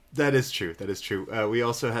That is true. That is true. We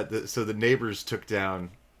also had the neighbors took down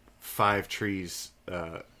 5 trees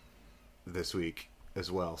this week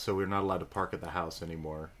as well, so we're not allowed to park at the house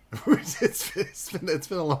anymore. it's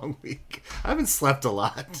been a long week. I haven't slept a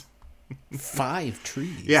lot. 5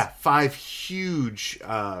 trees. Yeah, 5 huge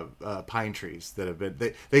pine trees that have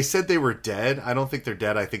been. They said they were dead. I don't think they're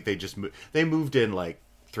dead. I think they just moved in like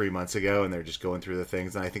 3 months ago, and they're just going through the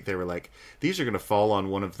things. And I think they were like, these are going to fall on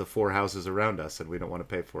one of the 4 houses around us, and we don't want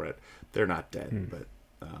to pay for it. They're not dead, but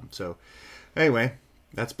so anyway,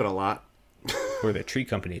 that's been a lot. Or the tree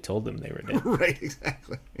company told them they were dead. Right,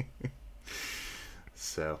 exactly.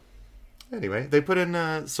 So anyway, they put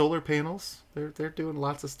in solar panels. They're doing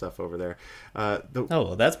lots of stuff over there.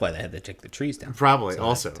 Well, that's why they had to take the trees down. Probably so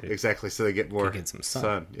also exactly so they get more get some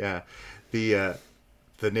sun. Yeah, the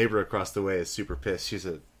neighbor across the way is super pissed. She's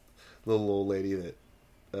a little old lady that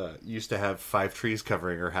used to have 5 trees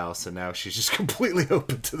covering her house, and now she's just completely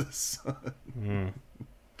open to the sun.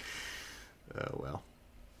 Oh well.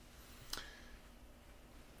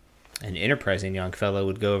 An enterprising young fellow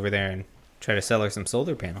would go over there and try to sell her some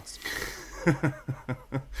solar panels.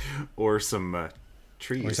 Or some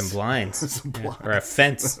trees. Or some blinds. Or a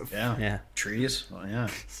fence. Yeah. Trees. Well, yeah.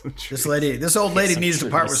 Trees. This old lady needs to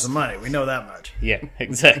part with some money. We know that much. Yeah,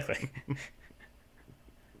 exactly.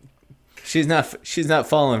 She's not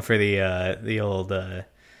falling for the old I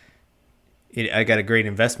got a great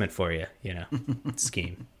investment for you,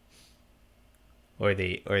 scheme. Or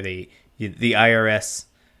the IRS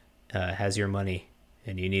has your money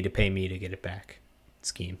and you need to pay me to get it back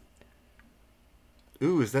scheme.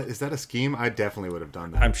 Ooh, is that a scheme? I definitely would have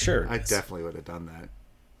done that. I'm sure. I definitely would have done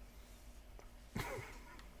that.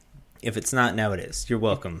 If it's not, now it is. You're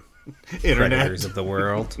welcome. Internet. Predators of the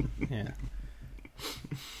world. Yeah.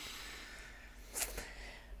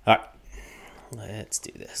 All right. Let's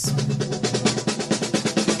do this.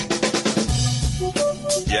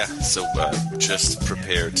 Yeah, so just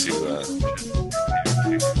prepare to...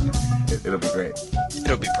 It'll be great.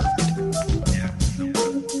 It'll be perfect.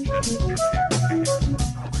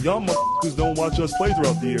 Y'all motherfuckers don't watch us play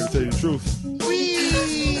throughout the year, to tell you the truth.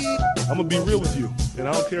 I'm gonna be real with you, and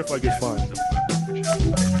I don't care if I get fined.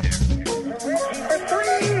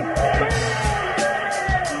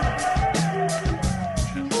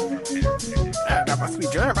 I got my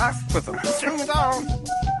sweet jerk off with them.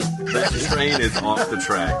 That train is off the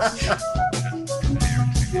track.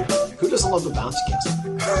 Who doesn't love the bounce castle?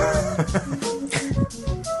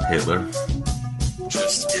 Hitler.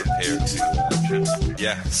 Just prepare to...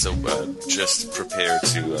 just prepare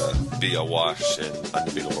to be awash in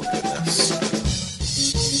undebeatable goodness.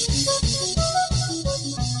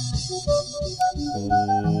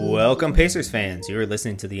 Welcome, Pacers fans. You are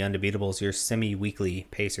listening to the Undebeatables, your semi-weekly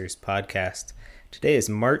Pacers podcast. Today is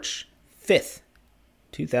March 5th,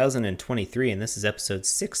 2023, and this is episode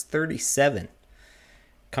 637.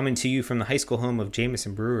 Coming to you from the high school home of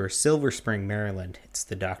Jamison Brewer, Silver Spring, Maryland. It's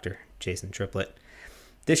the Dr. Jason Triplett.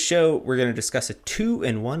 This show, we're going to discuss a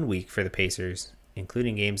 2-1 week for the Pacers,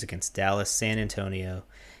 including games against Dallas, San Antonio,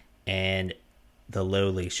 and the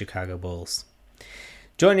lowly Chicago Bulls.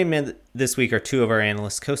 Joining me this week are 2 of our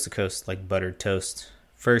analysts, coast to coast, like buttered toast.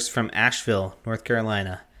 First, from Asheville, North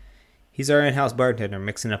Carolina. He's our in-house bartender,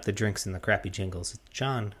 mixing up the drinks and the crappy jingles. It's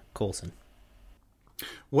John Colson.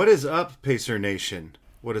 What is up, Pacer Nation?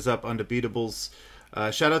 What is up, Undebeatables?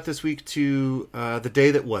 Shout out this week to the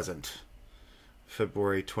day that wasn't.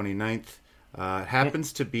 February 29th. It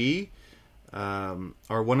happens to be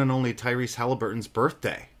our one and only Tyrese Halliburton's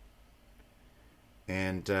birthday.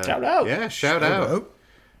 And shout out. Yeah, shout out.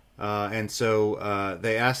 And so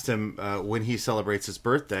they asked him when he celebrates his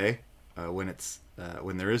birthday, when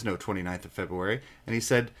there is no 29th of February, and he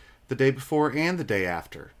said the day before and the day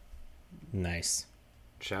after. Nice.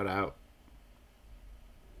 Shout out.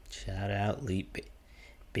 Shout out, Leap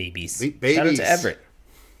Babies. Leap Babies. Shout out to Everett.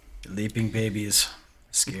 Leaping babies.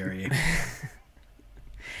 Scary.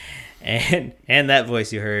 And that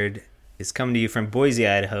voice you heard is coming to you from Boise,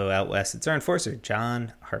 Idaho, out west. It's our enforcer,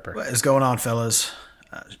 John Harper. What is going on, fellas?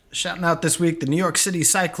 Shouting out this week the New York City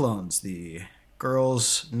Cyclones, the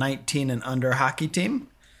girls 19 and under hockey team,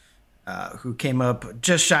 who came up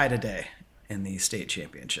just shy today in the state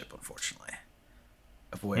championship, unfortunately,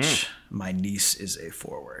 of which my niece is a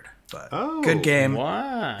forward. But good game,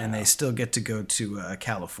 wow. And they still get to go to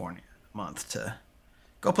California a month to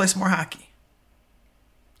go play some more hockey.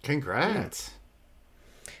 Congrats.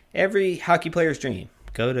 Every hockey player's dream,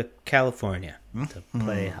 go to California to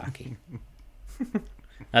play hockey.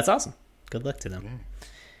 That's awesome. Good luck to them. Yeah.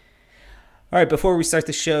 All right, before we start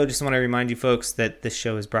the show, just want to remind you folks that this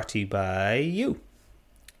show is brought to you by you.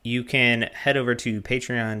 you can head over to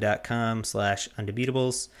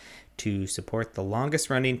patreon.com/undebeatables to support the longest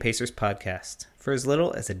running Pacers podcast for as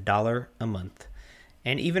little as $1 a month,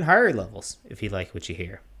 and even higher levels if you like what you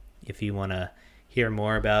hear. If you want to hear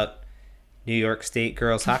more about New York State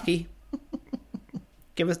girls hockey,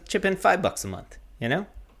 chip in $5 a month, you know?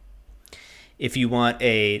 If you want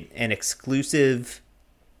an exclusive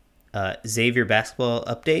Xavier basketball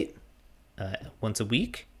update once a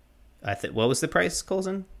week, what was the price,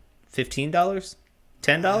 Colson? $15?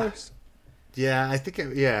 $10? Yeah, I think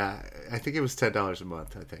it was $10 a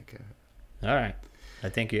month. I think. All right, I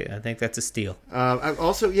think that's a steal. UNC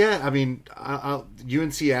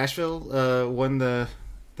Asheville won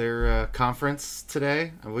their conference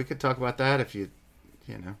today. We could talk about that if you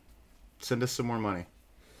send us some more money.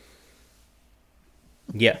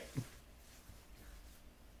 Yeah.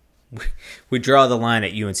 We draw the line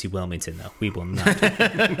at UNC Wilmington, though. We will not.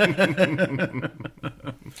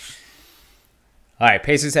 All right,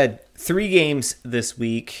 Pacers had 3 games this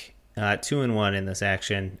week, 2-1 in this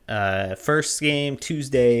action. First game,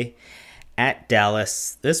 Tuesday, at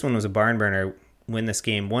Dallas. This one was a barn burner. Win this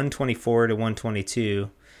game, 124-122.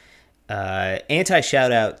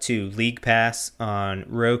 Anti-shout-out to League Pass on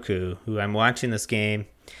Roku, who I'm watching this game.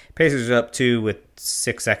 Pacers are up 2 with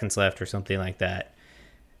 6 seconds left or something like that.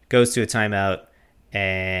 Goes to a timeout,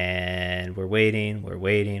 and we're waiting.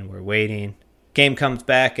 Game comes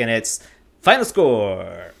back, and it's final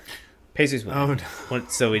score. Pacers win. Oh, no.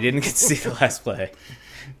 So we didn't get to see the last play.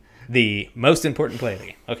 The most important play of the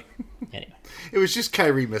game. Okay. Anyway. It was just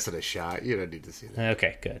Kyrie missing a shot. You don't need to see that.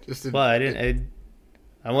 Okay, good.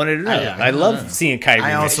 I wanted to know. I love seeing Kyrie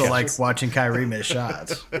I miss also shots. like watching Kyrie miss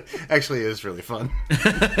shots. Actually, it is really fun.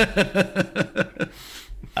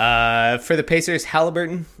 For the Pacers,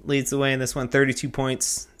 Halliburton leads the way in this one. 32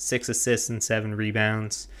 points, 6 assists, and 7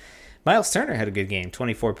 rebounds. Miles Turner had a good game.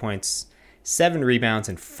 24 points, 7 rebounds,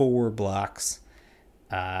 and 4 blocks.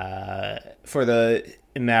 For the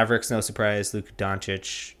Mavericks, no surprise, Luka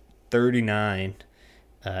Doncic, 39,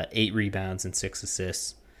 8 rebounds, and 6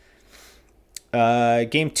 assists.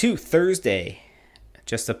 Game 2, Thursday,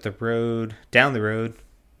 just down the road,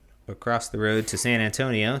 across the road to San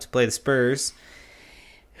Antonio to play the Spurs,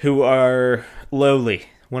 who are lowly,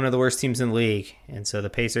 one of the worst teams in the league. And so the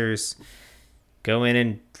Pacers go in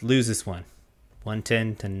and lose this one,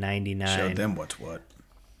 110-99. Showed them what's what.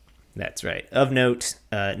 That's right. Of note,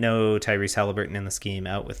 no Tyrese Halliburton in this game,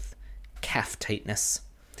 out with calf tightness.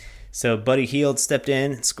 So Buddy Hield stepped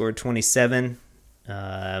in and scored 27.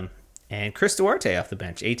 And Chris Duarte off the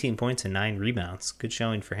bench, 18 points and 9 rebounds. Good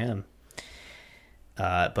showing for him.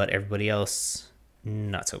 But everybody else,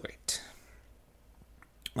 not so great.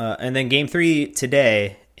 And then game 3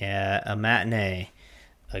 today, a matinee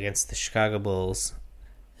against the Chicago Bulls.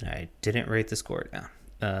 And I didn't write the score down.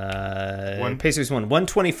 Pacers won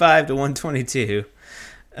 125-122.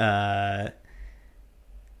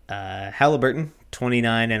 Halliburton,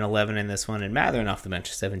 29 and 11 in this one. And Mathurin off the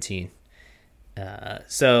bench, 17.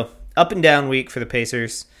 So up and down week for the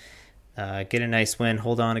Pacers. Get a nice win.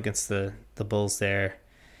 Hold on against the Bulls there.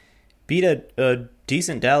 Beat a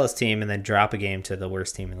decent Dallas team and then drop a game to the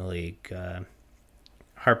worst team in the league.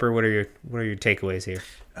 Harper, what are your takeaways here?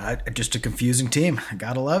 Just a confusing team. I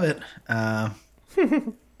gotta love it.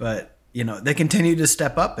 But they continue to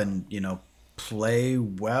step up and play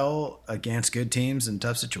well against good teams in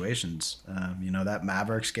tough situations. That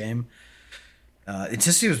Mavericks game. It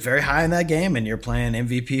was very high in that game, and you're playing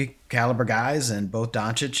MVP caliber guys, and both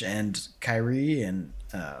Doncic and Kyrie, and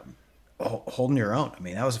holding your own. I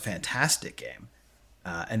mean, that was a fantastic game.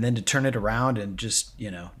 And then to turn it around and just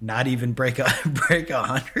not even break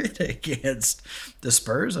 100 against the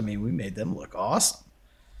Spurs. I mean, we made them look awesome.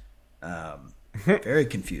 Very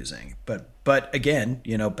confusing, but again,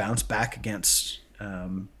 bounce back against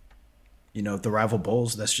the rival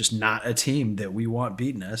Bulls. That's just not a team that we want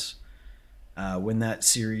beating us. Win that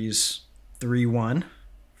series 3-1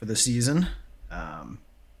 for the season.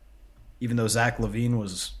 Even though Zach LaVine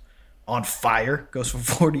was on fire, goes for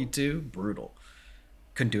 42, brutal.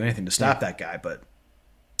 Couldn't do anything to stop that guy, but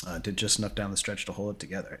did just enough down the stretch to hold it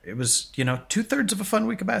together. It was, 2/3 of a fun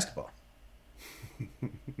week of basketball.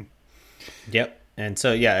 Yep. And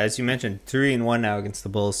so, yeah, as you mentioned, 3-1 now against the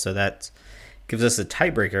Bulls, so that gives us a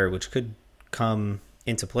tiebreaker, which could come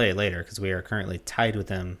into play later because we are currently tied with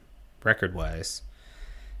them record-wise.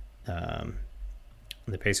 The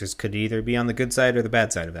Pacers could either be on the good side or the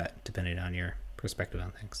bad side of that, depending on your perspective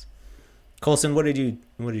on things. Colson, what did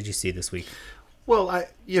you see this week? Well,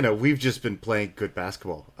 we've just been playing good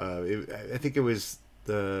basketball. I think it was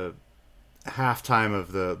the halftime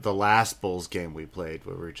of the last Bulls game we played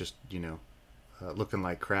where we're just, looking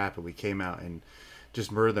like crap, and we came out and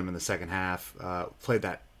just murdered them in the second half. Played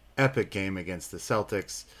that epic game against the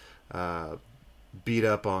Celtics, beat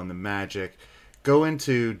up on the Magic. Go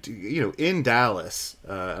into, in Dallas,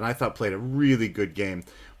 and I thought played a really good game.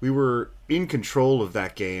 We were in control of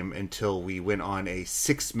that game until we went on a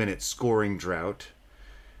 6-minute scoring drought,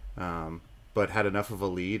 but had enough of a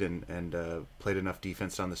lead and played enough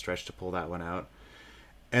defense down the stretch to pull that one out.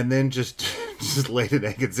 And then just laid an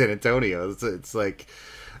egg in San Antonio. It's like,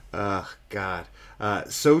 God.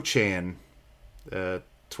 Sochan,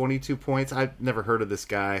 22 points. I've never heard of this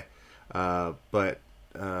guy, but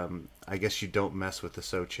I guess you don't mess with the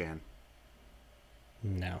Sochan.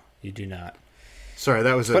 No, you do not. Sorry,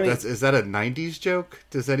 is that a 90s joke?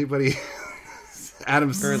 Does anybody...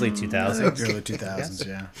 Adam's... Early 2000s. Early 2000s,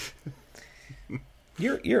 yeah.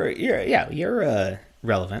 You're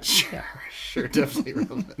relevant. Sure, definitely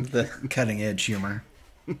relevant. The cutting edge humor.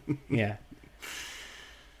 Yeah.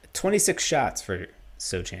 26 shots for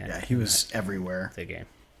Sochan. Yeah, he was everywhere. The game.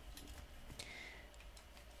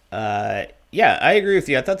 Yeah, I agree with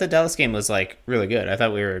you. I thought the Dallas game was like really good. I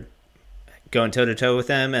thought we were going toe to toe with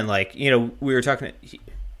them, and like, we were talking,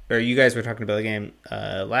 or you guys were talking about the game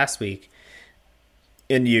last week,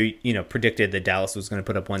 and you predicted that Dallas was going to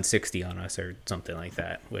put up 160 on us or something like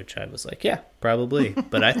that, which I was like, yeah, probably.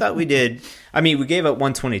 But I thought we did. I mean, we gave up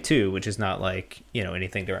 122, which is not like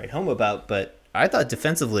anything to write home about, but I thought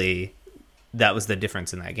defensively that was the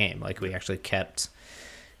difference in that game. Like, we actually kept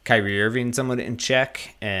Kyrie Irving somewhat in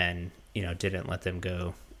check and didn't let them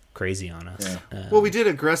go crazy on us. Yeah. Well, we did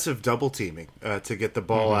aggressive double teaming to get the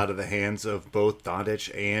ball out of the hands of both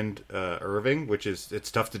Doncic and Irving, which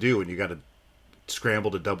it's tough to do when you got to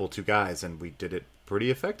scramble to double two guys, and we did it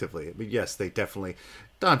pretty effectively. I mean, yes, they definitely...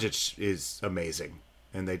 Doncic is amazing,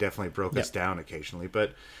 and they definitely broke us down occasionally,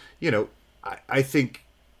 but, I think,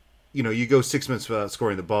 you go 6 minutes without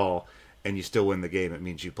scoring the ball, and you still win the game, it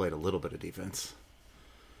means you played a little bit of defense.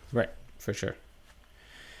 Right, for sure.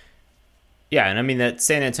 Yeah, and I mean, that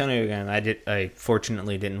San Antonio game, I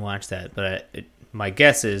fortunately didn't watch that, but my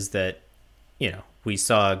guess is that, we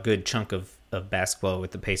saw a good chunk of basketball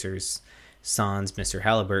with the Pacers, sans Mr.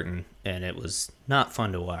 Halliburton, and it was not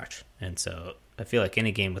fun to watch. And so I feel like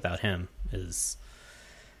any game without him is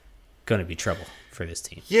going to be trouble for this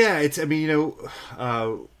team. Yeah,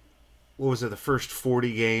 what was it, the first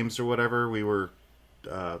 40 games or whatever, we were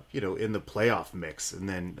in the playoff mix, and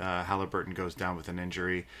then Halliburton goes down with an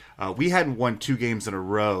injury. We hadn't won 2 games in a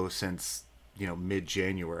row since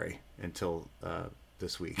mid-January until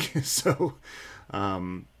this week. So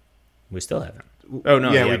we still haven't. Oh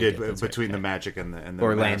no, yeah, we did between the Magic and the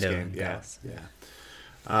Orlando Mavs game. and Dallas.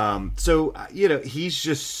 Yeah. So he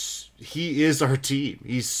is our team.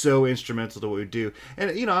 He's so instrumental to what we do.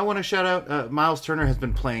 And I want to shout out Miles Turner has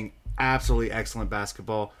been playing absolutely excellent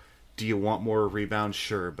basketball. Do you want more rebounds?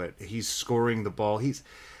 Sure, but he's scoring the ball. He's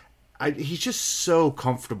just so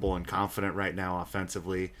comfortable and confident right now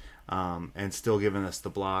offensively, and still giving us the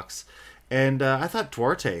blocks. And I thought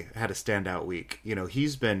Duarte had a standout week.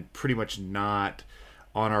 He's been pretty much not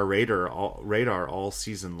on our radar all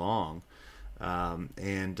season long,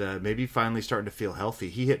 and maybe finally starting to feel healthy.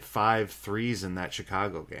 He hit 5 threes in that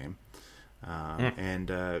Chicago game, and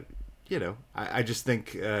I just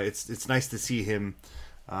think it's nice to see him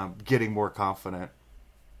getting more confident.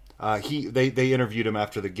 They interviewed him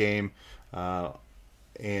after the game,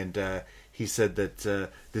 and he said that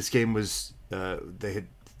this game was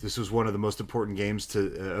this was one of the most important games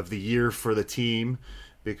of the year for the team,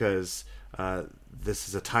 because this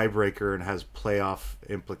is a tiebreaker and has playoff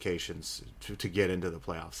implications to get into the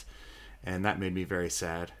playoffs, and that made me very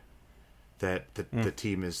sad that the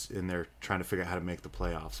team is in there trying to figure out how to make the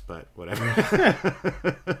playoffs, but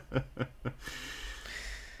whatever.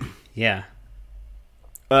 Yeah.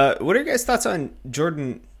 What are your guys' thoughts on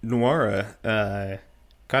Jordan Nwora?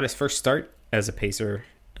 Got his first start as a Pacer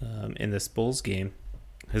in this Bulls game.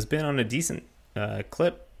 Has been on a decent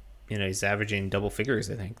clip. He's averaging double figures,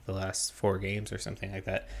 I think, the last 4 games or something like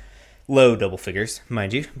that. Low double figures,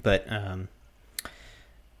 mind you. But,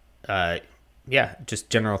 just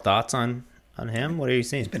general thoughts on him. What are you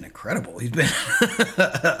seeing? He's been incredible. He's been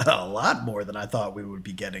a lot more than I thought we would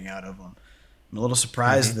be getting out of him. I'm a little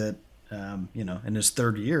surprised that, in his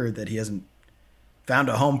 3rd year that he hasn't found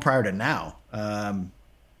a home prior to now.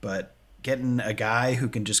 But getting a guy who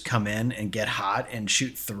can just come in and get hot and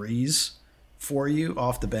shoot threes for you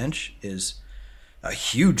off the bench is a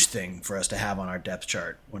huge thing for us to have on our depth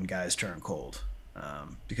chart when guys turn cold,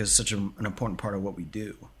 because it's such an important part of what we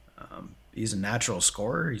do. He's a natural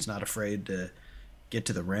scorer. He's not afraid to get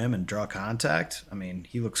to the rim and draw contact. I mean,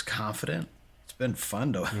 he looks confident. It's been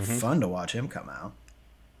fun to watch him come out.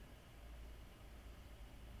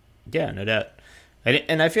 Yeah, no doubt.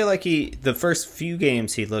 And I feel like the first few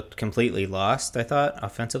games he looked completely lost, I thought,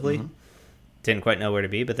 offensively. Mm-hmm. Didn't quite know where to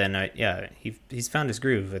be, but then, he's found his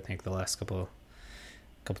groove, I think, the last couple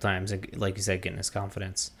times. Like you said, getting his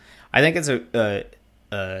confidence. I think it's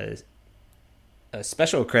a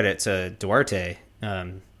special credit to Duarte.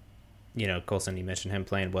 Colson, you mentioned him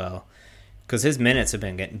playing well. Because his minutes have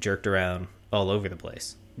been getting jerked around all over the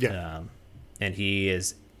place. Yeah. And he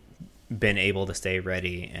has been able to stay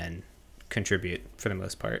ready and contribute for the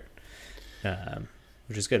most part,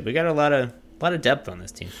 which is good. We got a lot of depth on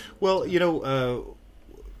this team. Well,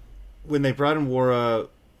 when they brought in Wara,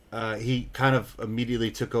 he kind of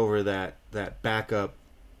immediately took over that backup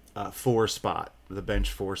 4 spot, the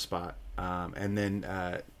bench 4 spot, and then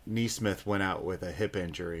Neesmith went out with a hip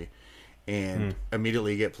injury, and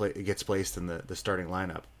immediately gets placed in the starting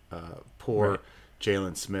lineup. Poor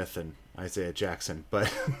Jalen Smith and Isaiah Jackson,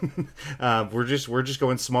 but we're just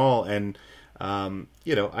going small, and I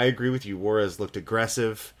agree with you. Juarez looked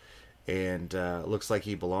aggressive, and looks like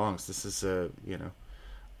he belongs. This is a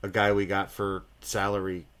guy we got for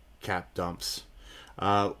salary cap dumps.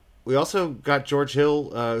 We also got George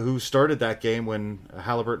Hill, who started that game when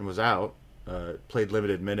Halliburton was out, played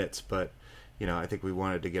limited minutes, but I think we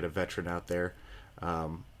wanted to get a veteran out there.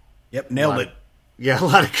 Yep, nailed it. Yeah, a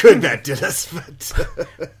lot of good that did us. But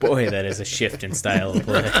boy, that is a shift in style of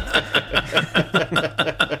play.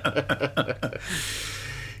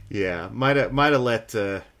 Yeah, might have let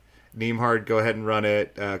Nembhard go ahead and run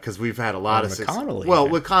it, because we've had a lot of success. Well,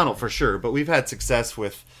 with Connell for sure, but we've had success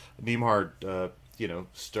with Nembhard,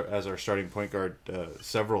 as our starting point guard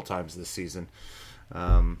several times this season.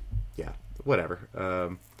 Yeah, whatever.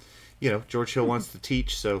 George Hill wants to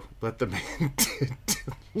teach, so let the man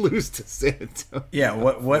lose to San Antonio. Yeah,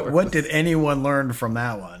 what did anyone learn from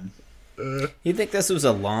that one? You think this was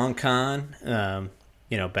a long con?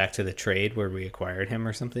 Back to the trade where we acquired him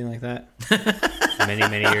or something like that?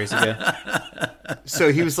 many years ago.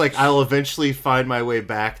 So he was like, I'll eventually find my way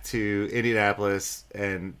back to Indianapolis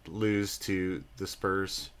and lose to the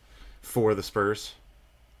Spurs for the Spurs.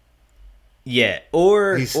 Yeah,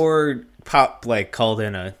 or Pop called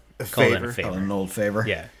in a favor. An old favor.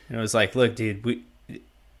 Yeah, and it was like, look, dude,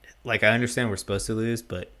 I understand we're supposed to lose,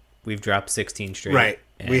 but we've dropped 16 straight. Right.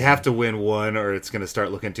 We have to win one, or it's going to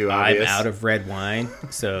start looking too obvious. I'm out of red wine,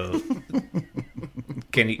 so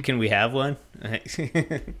can we have one?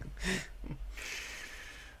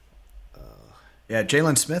 Yeah,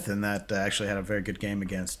 Jalen Smith in that actually had a very good game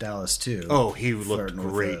against Dallas too. Oh, he looked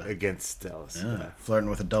great against Dallas. Yeah, flirting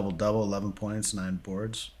with a double-double, 11 points, 9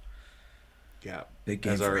 boards. Yeah, big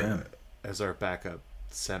game for him. As our backup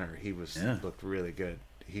center, he looked really good.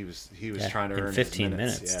 He was trying to earn 15 his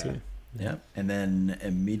minutes yeah. too. Yeah, and then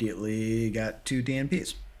immediately got 2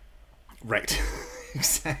 DNPs. Right,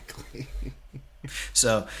 exactly.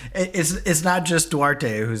 So it's not just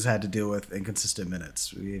Duarte who's had to deal with inconsistent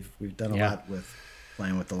minutes. We've done a lot with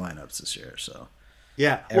playing with the lineups this year. So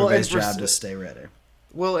yeah, everybody's job to stay ready.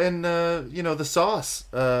 Well, and the sauce,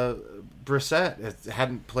 Brissett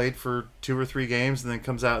hadn't played for 2 or 3 games, and then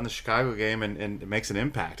comes out in the Chicago game and makes an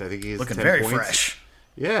impact. I think he's looking 10 very points. fresh.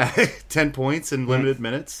 Yeah, 10 points in limited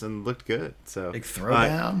minutes and looked good. So big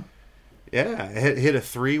throwdown. Yeah, hit a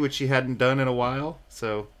 3, which he hadn't done in a while.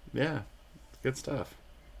 So yeah, good stuff.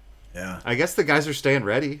 Yeah, I guess the guys are staying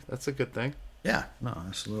ready. That's a good thing. Yeah, no,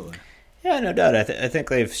 absolutely. Yeah, no doubt. I think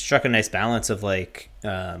they've struck a nice balance of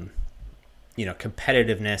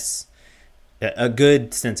competitiveness, a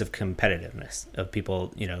good sense of competitiveness of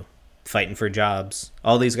people, fighting for jobs.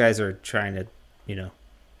 All these guys are trying to,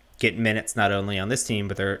 get minutes not only on this team,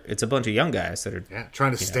 but it's a bunch of young guys that are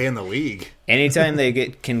trying to stay in the league. Anytime they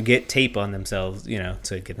can get tape on themselves,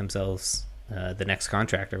 to get themselves the next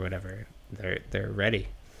contract or whatever, they're ready.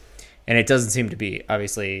 And it doesn't seem to be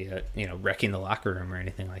obviously wrecking the locker room or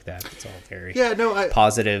anything like that. It's all very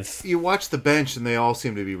positive. You watch the bench and they all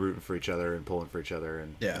seem to be rooting for each other and pulling for each other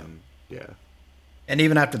and yeah. And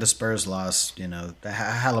even after the Spurs lost,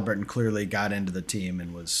 Halliburton clearly got into the team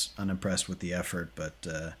and was unimpressed with the effort,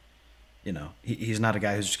 but he's not a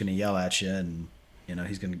guy who's just going to yell at you, and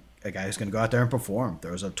he's a guy who's going to go out there and perform.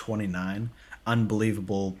 Throws up 29,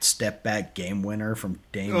 unbelievable step back game winner from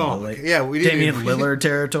Damian Lillard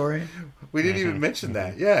territory. We didn't even mention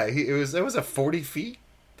that. Yeah, it was a 40 feet,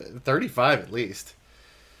 35 at least.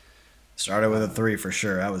 Started with a 3 for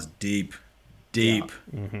sure. That was deep. Yeah.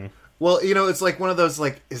 Mm-hmm. Well, it's like one of those,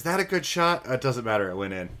 is that a good shot? It doesn't matter. It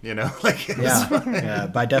went in, Yeah.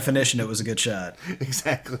 By definition, it was a good shot.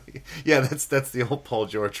 Exactly. Yeah, that's the old Paul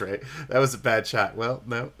George, right? That was a bad shot. Well,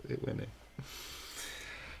 no, it went in.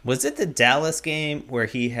 Was it the Dallas game where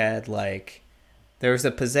he had like there was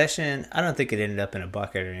a possession? I don't think it ended up in a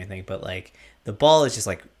bucket or anything, but like the ball is just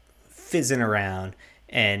like fizzing around,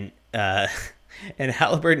 and and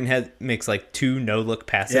Halliburton makes like 2 no-look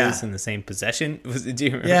passes in the same possession. Do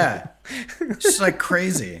you remember? Yeah, just like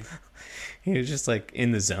crazy. He was just like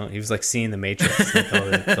in the zone. He was like seeing the Matrix. Like all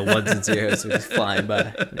the ones and zeros were just flying by.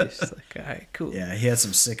 And he's just like, all right, cool. Yeah, he had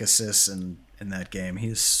some sick assists in that game.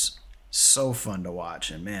 He's so fun to watch.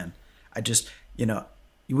 And man, I just,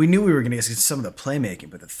 we knew we were going to get some of the playmaking,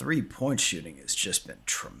 but the 3-point shooting has just been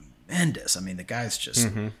tremendous. I mean, the guy's just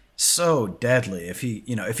so deadly. If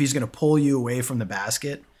he's going to pull you away from the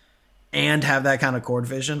basket and have that kind of court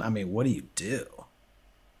vision, I mean, what do you do?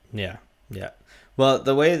 Yeah, yeah. Well,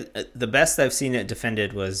 the best I've seen it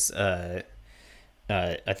defended was, I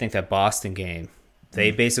think that Boston game.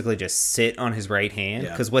 They basically just sit on his right hand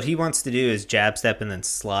because what he wants to do is jab step and then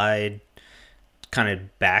slide kind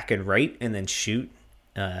of back and right and then shoot,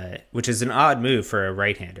 which is an odd move for a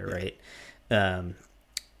right-hander, right?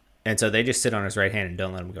 And so they just sit on his right hand and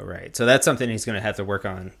don't let him go right. So that's something he's going to have to work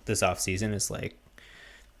on this offseason is like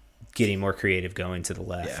getting more creative going to the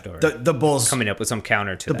left or the Bulls coming up with some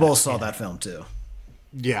counter to the Bulls saw that film too.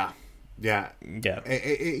 Yeah.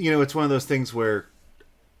 It's one of those things where,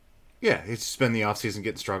 it's spend the offseason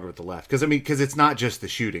getting stronger with the left. Because it's not just the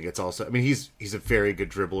shooting. It's also, he's a very good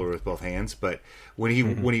dribbler with both hands. But when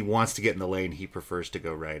he wants to get in the lane, he prefers to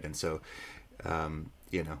go right. And so,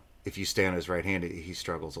 if you stay on his right hand, he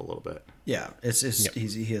struggles a little bit. Yeah,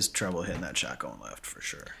 he has trouble hitting that shot going left for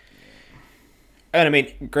sure.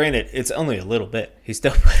 And granted, it's only a little bit. He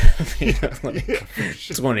still put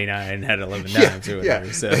 29 and had 11 dimes or whatever.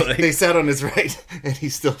 Yeah. So they sat on his right, and he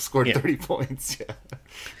still scored 30 points. Yeah.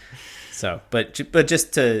 So, but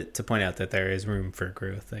just to point out that there is room for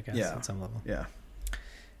growth, I guess, at some level. Yeah.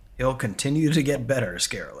 He'll continue to get better,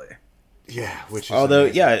 scarily. Yeah, which is although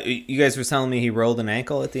amazing. You guys were telling me he rolled an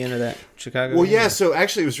ankle at the end of that Chicago game? Yeah, so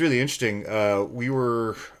actually it was really interesting. We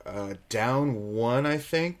were down 1, I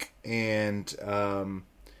think, and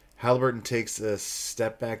Halliburton takes a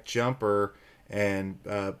step back jumper, and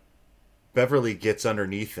Beverly gets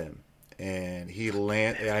underneath him, and he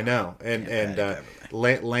lands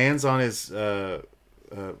on his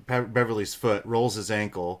Beverly's foot, rolls his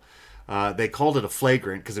ankle. They called it a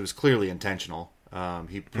flagrant because it was clearly intentional.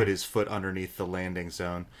 He put his foot underneath the landing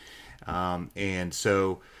zone. And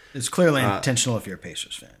so it's clearly intentional if you're a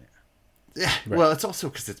Pacers fan. Yeah. Right. Well, it's also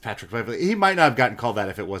because it's Patrick Beverly. He might not have gotten called that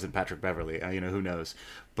if it wasn't Patrick Beverly. Who knows?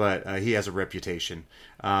 But he has a reputation.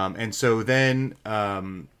 And so then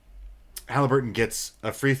Halliburton gets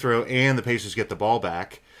a free throw and the Pacers get the ball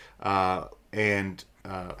back. And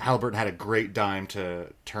Halliburton had a great dime to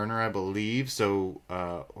Turner, I believe. So,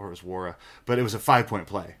 or it was Wara. But it was a 5-point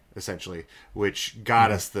play, essentially, which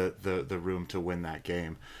got us the room to win that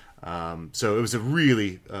game. So it was a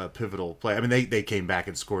really pivotal play. They came back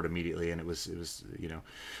and scored immediately, and it was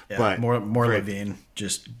but more Levine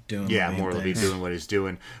just doing Levine doing what he's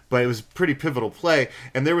doing. But it was a pretty pivotal play,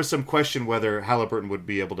 and there was some question whether Halliburton would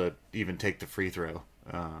be able to even take the free throw.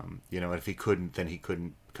 If he couldn't, then he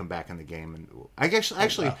couldn't come back in the game. And I guess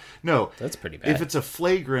no, that's pretty bad. If it's a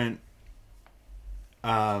flagrant,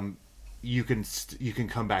 you can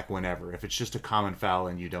come back whenever. If it's just a common foul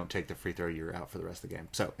and you don't take the free throw, you're out for the rest of the game.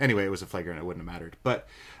 So anyway, it was a flagrant. It wouldn't have mattered. But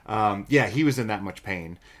he was in that much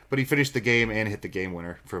pain. But he finished the game and hit the game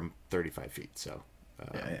winner from 35 feet. So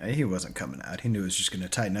he wasn't coming out. He knew it was just going to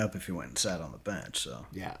tighten up if he went and sat on the bench. So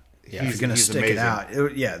if you're going to stick amazing. It out.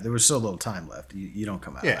 There was so little time left. You don't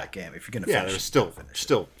come out of that game if you're going to finish.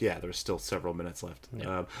 There was still several minutes left.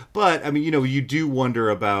 Yeah. But you do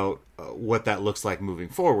wonder about what that looks like moving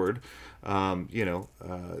forward.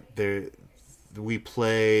 We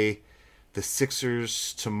play the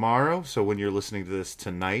Sixers tomorrow. So when you're listening to this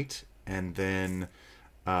tonight, and then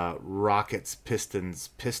Rockets, Pistons.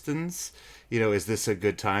 Is this a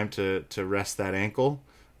good time to rest that ankle?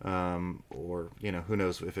 Or who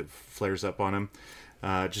knows if it flares up on him?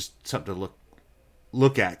 Just something to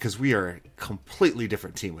look at, because we are a completely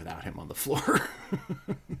different team without him on the floor.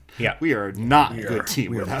 Yeah, we are not a good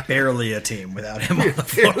team. We without are barely a team without him on the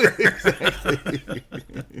floor.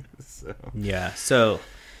 Exactly. So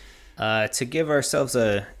to give ourselves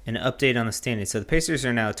an update on the standings, so the Pacers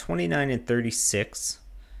are now 29-36.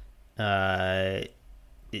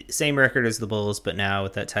 Same record as the Bulls, but now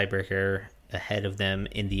with that tiebreaker ahead of them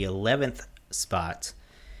in the 11th spot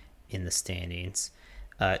in the standings.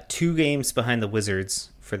 2 games behind the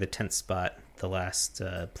Wizards for the 10th spot, the last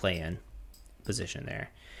play-in position there.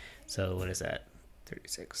 So what is that?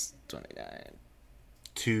 36, 29.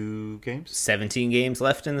 2 games? 17 games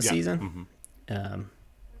left in the season. Mm-hmm.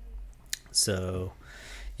 So,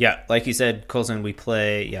 yeah, like you said, Colson, we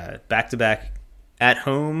play back-to-back at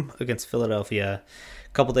home against Philadelphia,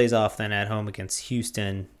 a couple days off, then at home against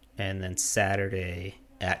Houston, and then Saturday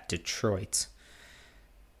at Detroit.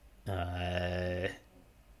 I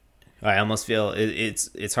almost feel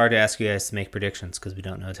it's hard to ask you guys to make predictions because we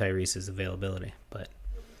don't know Tyrese's availability. But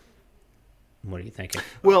what are you thinking?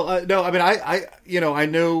 Well, no, I mean, I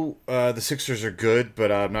know the Sixers are good,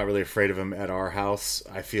 but I'm not really afraid of them at our house.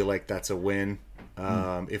 I feel like that's a win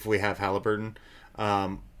if we have Halliburton.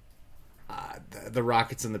 The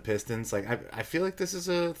Rockets and the Pistons, like I feel like this is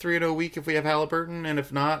a 3-0 week if we have Halliburton, and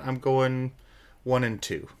if not, I'm going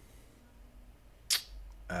 1-2.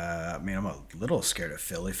 I mean, I'm a little scared of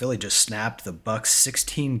Philly. Philly just snapped the Bucks'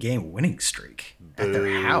 16-game winning streak at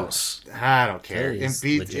their house. I don't care.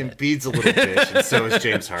 Embiid's a little bitch, and so is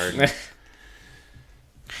James Harden.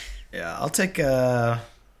 Yeah, I'll take 1-2.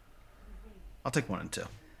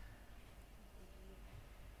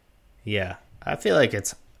 Yeah, I feel like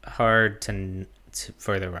it's hard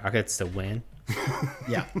for the Rockets to win.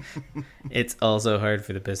 Yeah, it's also hard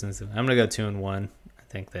for the business. I'm gonna go 2-1. I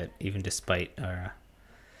think that even despite our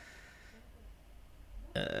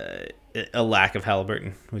a lack of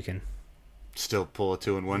Halliburton, we can still pull a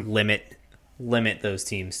 2-1. Limit those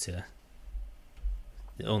teams to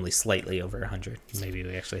only slightly over 100. Maybe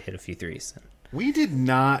we actually hit a few threes. We did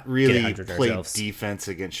not really play ourselves. Defense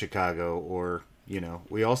against Chicago, or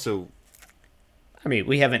we also. I mean,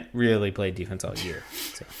 we haven't really played defense all year.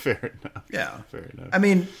 So. Fair enough. Yeah, fair enough. I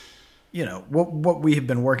mean, what we have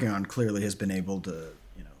been working on clearly has been able to,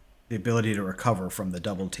 the ability to recover from the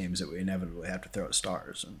double teams that we inevitably have to throw at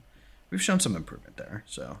stars, and we've shown some improvement there.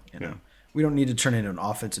 So we don't need to turn into an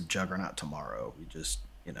offensive juggernaut tomorrow. We just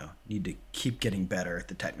need to keep getting better at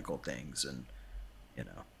the technical things, and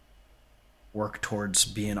work towards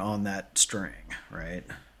being on that string, right?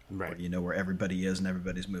 Right. Where everybody is and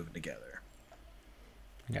everybody's moving together.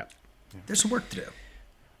 Yeah. There's some work to do.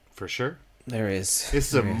 For sure. There is. This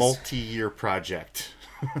is a multi-year project.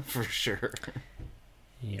 For sure.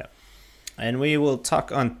 Yeah. And we will talk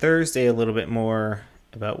on Thursday a little bit more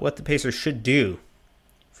about what the Pacers should do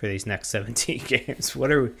for these next 17 games.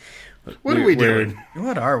 What are we doing?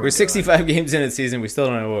 What are we We're 65 games into the season. We still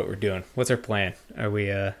don't know what we're doing. What's our plan? Are we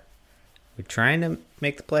trying to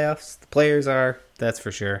make the playoffs? The players are, that's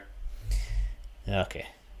for sure. Okay.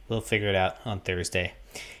 We'll figure it out on Thursday.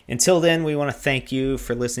 Until then, we want to thank you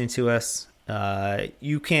for listening to us.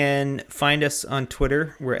 You can find us on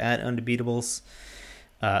Twitter. We're at Undebeatables.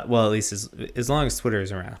 Well, at least as long as Twitter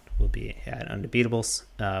is around, we'll be at Undebeatables.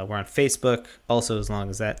 We're on Facebook, also as long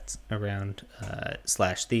as that's around, /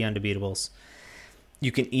 The Undebeatables.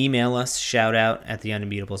 You can email us,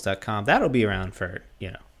 shoutout@theundebeatables.com. That'll be around for,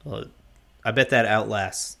 I bet that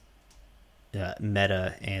outlasts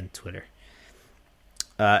Meta and Twitter.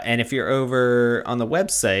 And if you're over on the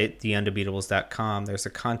website, theundebeatables.com, there's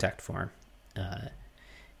a contact form.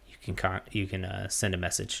 You can send a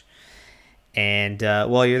message. And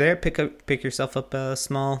while you're there, pick yourself up a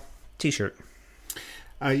small T-shirt.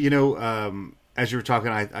 As you were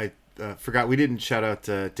talking, I forgot we didn't shout out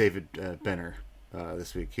David Benner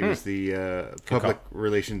this week. He was the public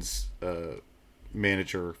relations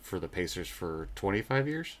manager for the Pacers for 25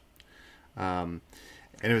 years.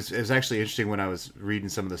 And it was actually interesting when I was reading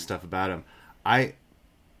some of the stuff about him.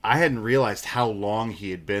 I hadn't realized how long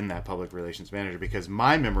he had been that public relations manager, because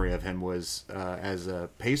my memory of him was as a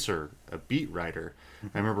beat writer.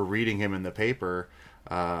 I remember reading him in the paper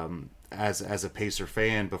as a Pacer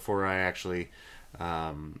fan before I actually,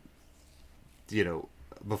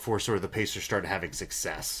 before sort of the Pacers started having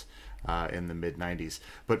success in the mid-'90s.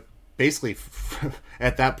 But basically,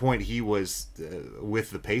 at that point, he was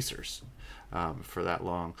with the Pacers for that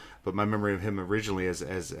long. But my memory of him originally as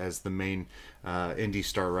the main indie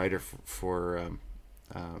star writer for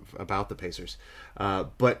about the Pacers.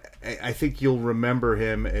 But I think you'll remember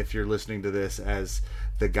him, if you're listening to this, as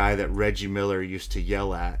the guy that Reggie Miller used to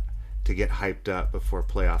yell at to get hyped up before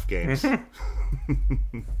playoff games.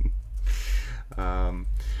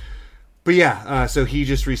 But yeah, so he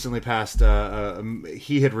just recently passed.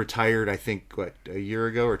 He had retired, I think, a year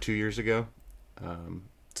ago or 2 years ago.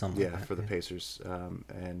 Something like that, for the Pacers.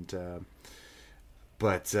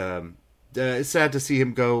 But it's sad to see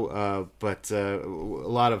him go. But a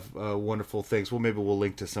lot of wonderful things. Well, maybe we'll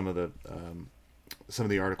link to some of the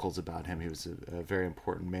articles about him. He was a very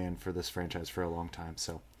important man for this franchise for a long time.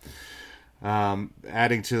 So,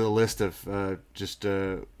 adding to the list of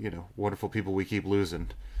wonderful people we keep losing.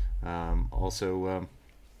 Also,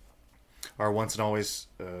 our once and always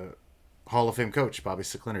Hall of Fame coach, Bobby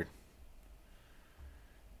Sick-Leonard.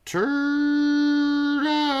 Turn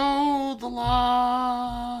out the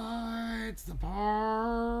lights. The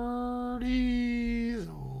party's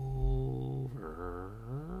over.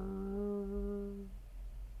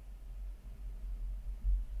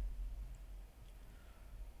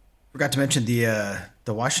 Forgot to mention the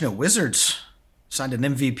Washington Wizards signed an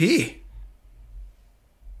MVP.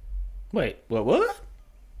 Wait, what?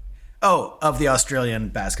 Oh, of the Australian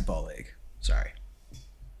Basketball League. Sorry.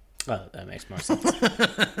 Oh, that makes more sense.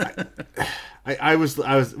 I was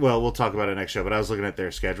well, we'll talk about it next show, but I was looking at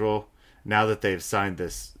their schedule. Now that they've signed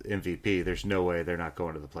this MVP, there's no way they're not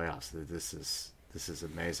going to the playoffs. This is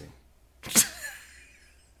amazing.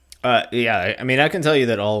 Yeah, I mean, I can tell you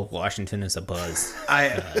that all of Washington is a buzz.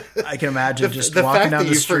 I can imagine just the walking fact down that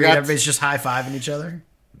the you street, forgot- everybody's just high-fiving each other.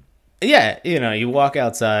 Yeah, you walk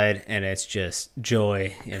outside and it's just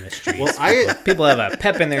joy in the streets. Well, people have a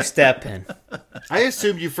pep in their step, and I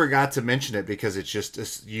assume you forgot to mention it because it's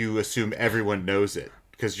just you assume everyone knows it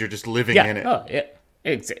because you're just living in it. Oh, yeah,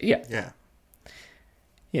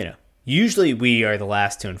 Yeah. Usually we are the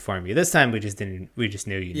last to inform you. This time we just didn't. We just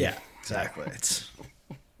knew you. Yeah, exactly. It's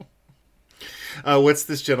What's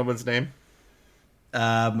this gentleman's name?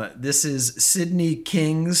 this is Sydney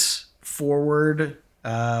Kings forward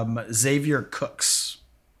Xavier Cooks.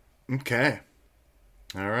 Okay.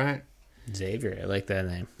 All right. Xavier, I like that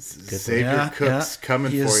name. Good Xavier Cooks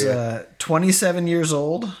coming he for is, you. 27 years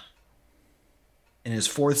old in his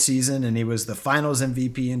fourth season, and he was the Finals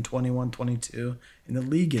MVP in 21-22 and the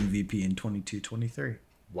league MVP in 22-23.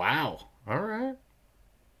 Wow. All right.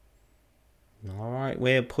 All right,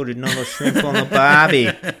 way to put another shrimp on the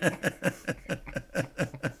barbie.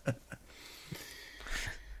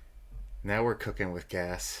 Now we're cooking with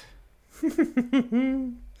gas.